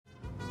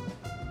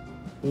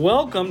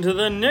Welcome to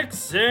the Nick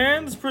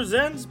Sands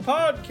Presents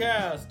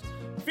podcast,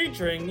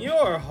 featuring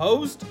your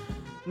host,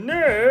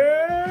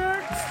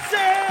 Nick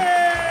Sands!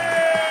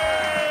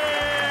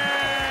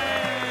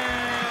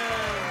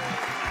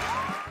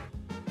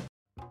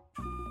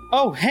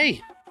 Oh,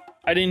 hey!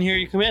 I didn't hear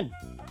you come in.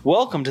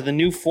 Welcome to the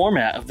new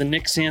format of the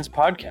Nick Sands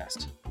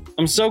podcast.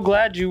 I'm so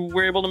glad you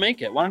were able to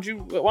make it. Why don't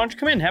you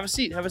come in? Have a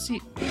seat.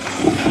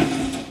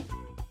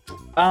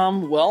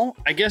 Well,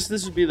 I guess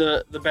this would be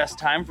the best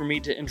time for me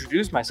to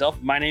introduce myself.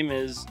 My name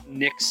is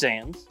Nick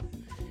Sands,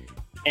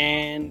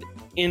 and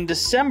in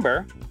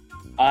December,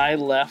 I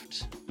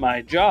left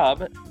my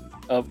job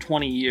of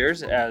 20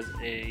 years as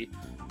a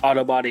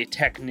auto body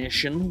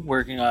technician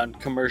working on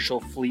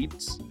commercial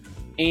fleets,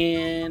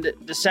 and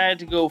decided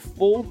to go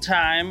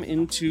full-time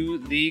into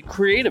the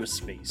creative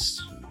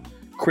space,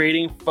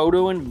 creating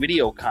photo and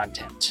video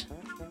content.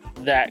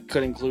 That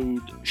could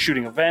include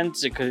shooting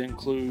events, it could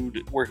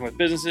include working with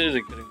businesses,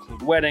 it could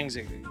include weddings,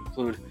 it could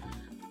include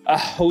a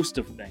host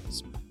of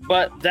things.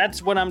 But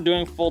that's what I'm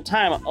doing full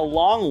time,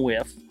 along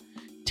with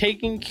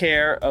taking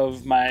care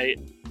of my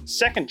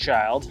second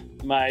child,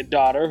 my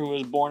daughter, who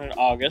was born in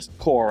August,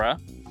 Cora.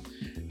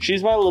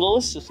 She's my little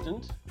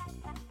assistant,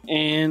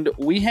 and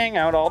we hang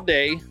out all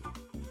day,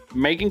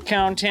 making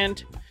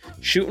content,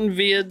 shooting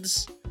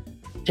vids,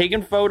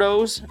 taking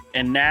photos,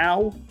 and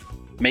now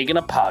making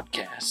a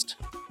podcast.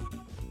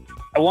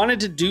 I wanted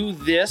to do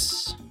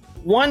this,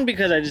 one,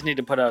 because I just need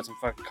to put out some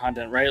fucking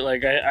content, right?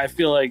 Like, I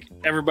feel like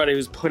everybody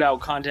who's put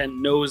out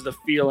content knows the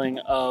feeling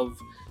of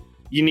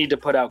you need to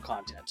put out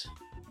content.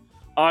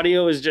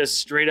 Audio is just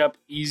straight up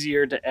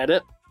easier to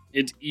edit.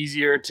 It's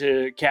easier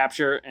to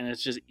capture, and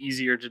it's just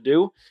easier to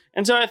do.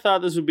 And so I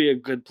thought this would be a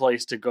good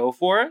place to go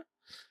for it.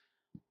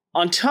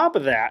 On top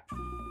of that,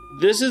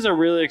 this is a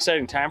really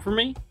exciting time for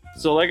me.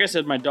 So like I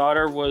said, my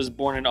daughter was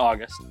born in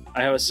August.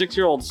 I have a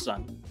 6-year-old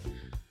son.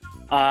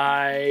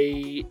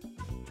 I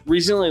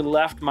recently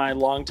left my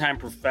longtime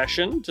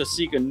profession to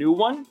seek a new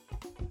one.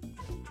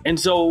 And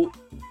so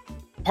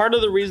part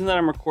of the reason that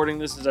I'm recording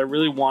this is I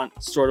really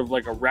want sort of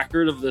like a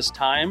record of this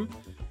time.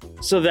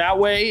 So that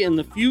way in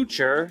the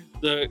future,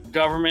 the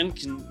government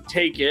can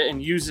take it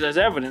and use it as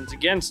evidence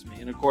against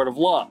me in a court of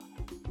law.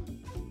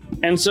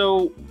 And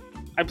so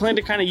I plan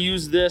to kind of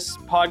use this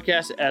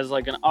podcast as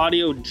like an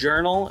audio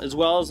journal, as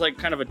well as like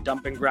kind of a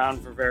dumping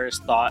ground for various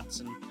thoughts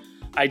and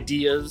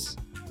ideas.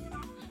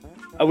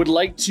 I would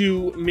like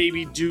to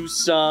maybe do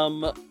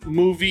some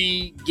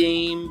movie,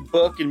 game,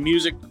 book, and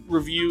music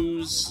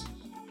reviews.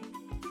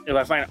 If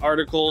I find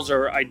articles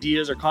or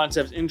ideas or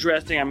concepts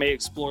interesting, I may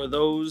explore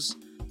those.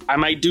 I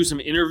might do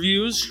some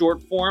interviews,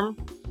 short form,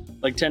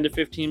 like 10 to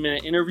 15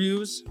 minute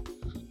interviews.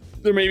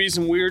 There may be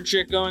some weird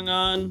shit going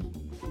on,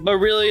 but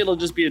really it'll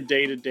just be a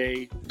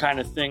day-to-day kind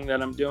of thing that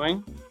I'm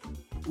doing.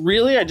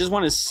 Really, I just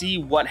want to see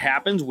what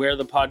happens, where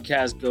the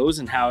podcast goes,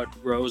 and how it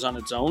grows on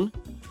its own.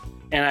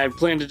 And I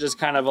plan to just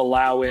kind of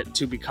allow it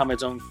to become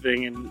its own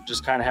thing and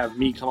just kind of have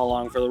me come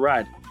along for the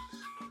ride.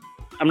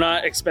 I'm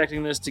not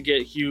expecting this to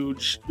get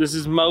huge. This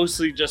is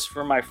mostly just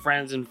for my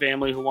friends and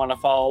family who want to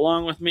follow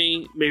along with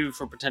me, maybe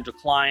for potential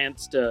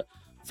clients to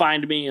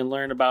find me and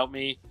learn about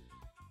me.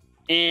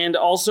 And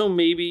also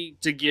maybe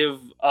to give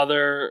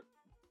other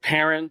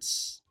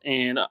parents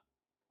and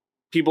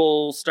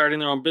people starting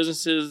their own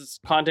businesses,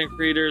 content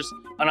creators,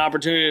 an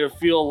opportunity to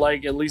feel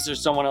like at least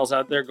there's someone else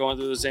out there going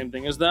through the same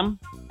thing as them.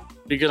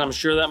 Because I'm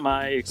sure that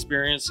my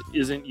experience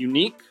isn't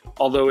unique,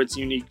 although it's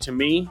unique to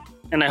me.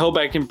 And I hope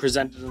I can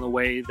present it in a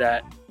way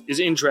that is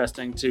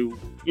interesting to,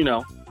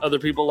 other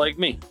people like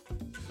me.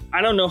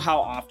 I don't know how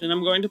often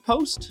I'm going to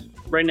post.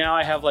 Right now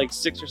I have like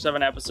 6 or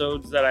 7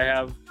 episodes that I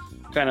have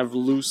kind of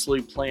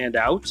loosely planned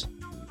out.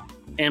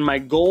 And my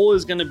goal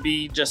is going to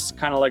be just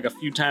kind of like a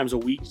few times a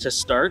week to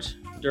start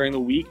during the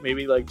week,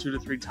 maybe like 2 to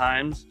 3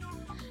 times.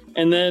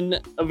 And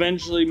then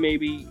eventually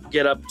maybe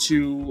get up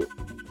to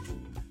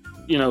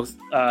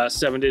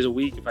 7 days a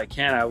week if I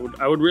can. I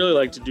would really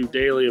like to do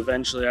daily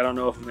eventually. I don't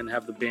know if I'm going to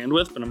have the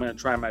bandwidth, but I'm going to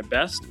try my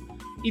best.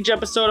 Each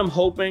episode I'm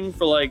hoping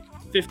for like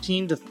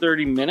 15 to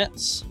 30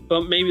 minutes,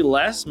 but maybe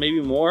less,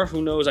 maybe more.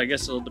 Who knows? I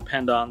guess it'll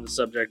depend on the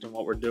subject and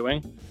what we're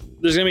doing.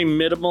 There's going to be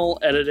minimal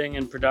editing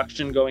and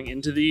production going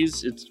into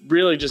these. It's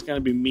really just going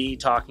to be me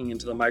talking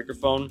into the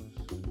microphone.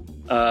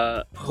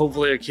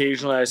 Hopefully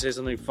occasionally I say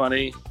something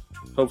funny.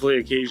 Hopefully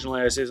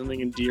occasionally I say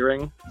something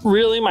endearing.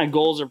 Really, my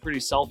goals are pretty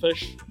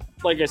selfish.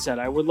 Like I said,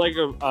 I would like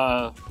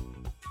a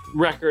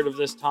record of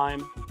this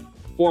time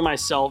for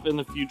myself in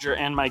the future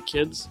and my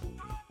kids,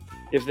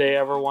 if they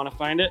ever want to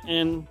find it.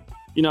 And,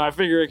 I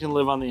figure it can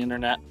live on the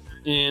internet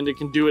and it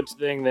can do its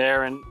thing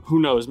there. And who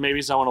knows,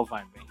 maybe someone will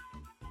find me.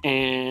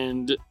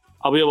 And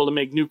I'll be able to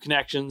make new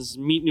connections,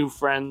 meet new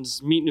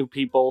friends, meet new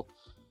people,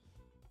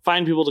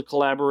 find people to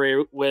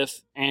collaborate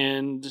with,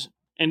 and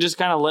just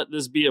kind of let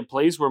this be a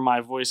place where my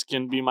voice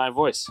can be my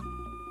voice.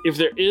 If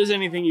there is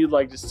anything you'd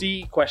like to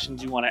see,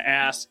 questions you want to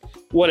ask,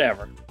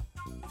 whatever,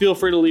 feel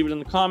free to leave it in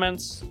the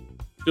comments.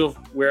 Feel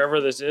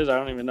wherever this is. I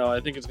don't even know. I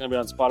think it's going to be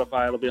on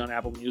Spotify. It'll be on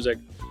Apple Music.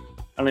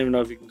 I don't even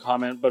know if you can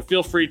comment, but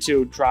feel free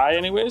to try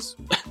anyways.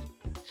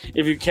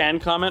 if you can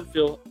comment,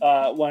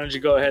 why don't you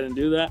go ahead and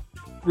do that?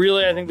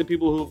 Really, I think the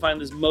people who will find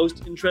this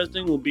most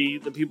interesting will be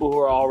the people who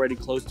are already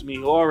close to me,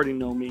 who already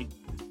know me.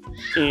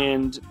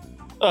 And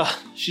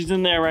she's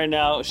in there right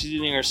now. She's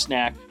eating her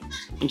snack,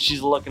 and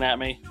she's looking at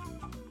me.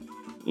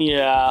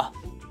 Yeah,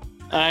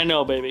 I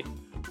know, baby.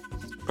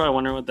 Probably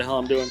wondering what the hell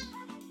I'm doing.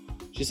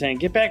 She's saying,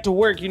 get back to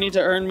work. You need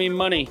to earn me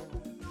money.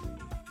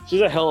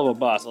 She's a hell of a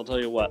boss, I'll tell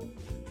you what.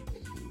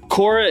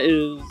 Cora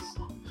is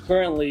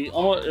currently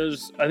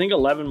I think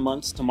 11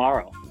 months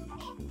tomorrow.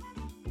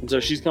 And so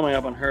she's coming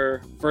up on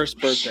her first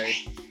birthday,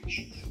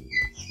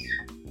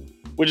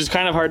 which is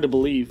kind of hard to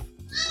believe.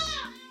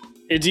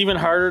 It's even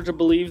harder to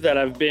believe that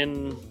I've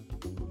been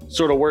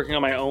sort of working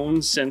on my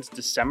own since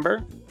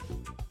December.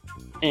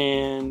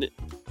 And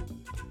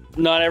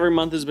not every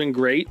month has been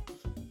great.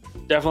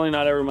 Definitely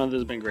not every month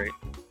has been great.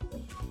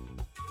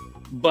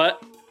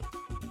 But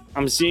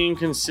I'm seeing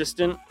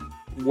consistent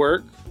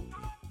work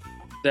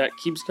that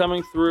keeps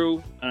coming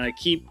through, and I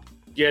keep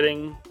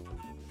hearing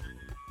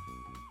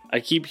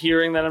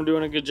that I'm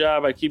doing a good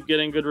job. I keep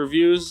getting good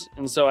reviews,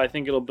 and so I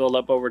think it'll build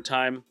up over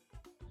time.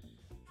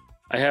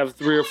 I have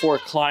 3 or 4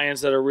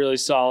 clients that are really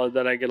solid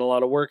that I get a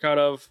lot of work out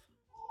of.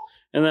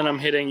 And then I'm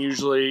hitting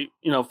usually,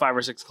 5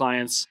 or 6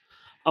 clients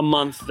a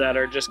month that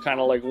are just kind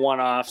of like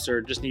one-offs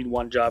or just need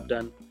one job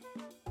done.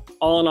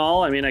 All in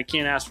all, I mean, I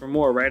can't ask for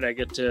more, right? I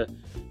get to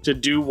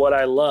do what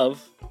I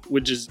love,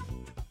 which is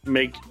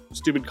make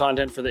stupid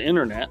content for the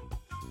internet.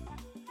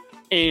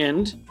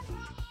 And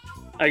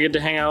I get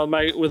to hang out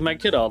with my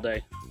kid all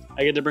day.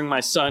 I get to bring my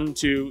son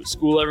to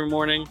school every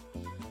morning.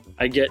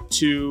 I get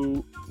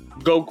to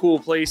go cool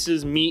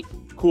places, meet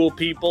cool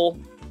people.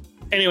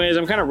 Anyways,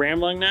 I'm kind of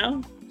rambling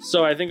now,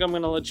 so I think I'm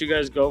going to let you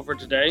guys go for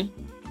today.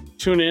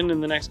 Tune in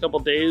the next couple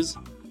days.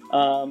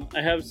 I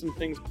have some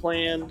things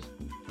planned.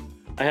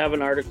 I have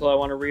an article I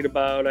want to read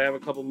about. I have a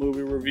couple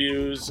movie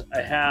reviews.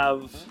 I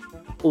have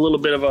a little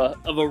bit of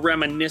a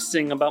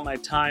reminiscing about my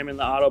time in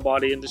the auto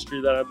body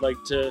industry that I'd like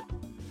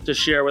to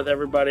share with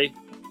everybody.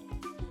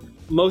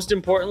 Most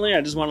importantly,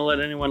 I just want to let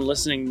anyone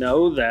listening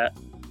know that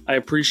I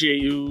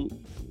appreciate you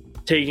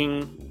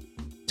taking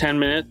 10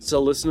 minutes to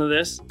listen to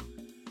this.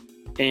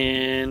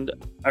 And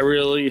I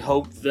really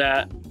hope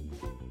that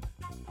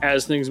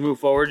as things move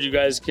forward, you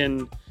guys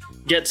can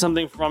get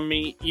something from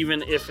me,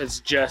 even if it's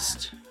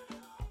just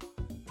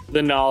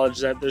the knowledge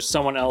that there's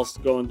someone else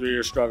going through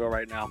your struggle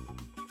right now.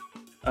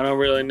 I don't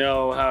really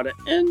know how to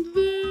end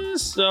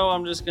this, so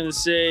I'm just going to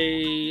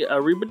say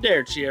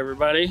arrivederci,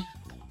 everybody.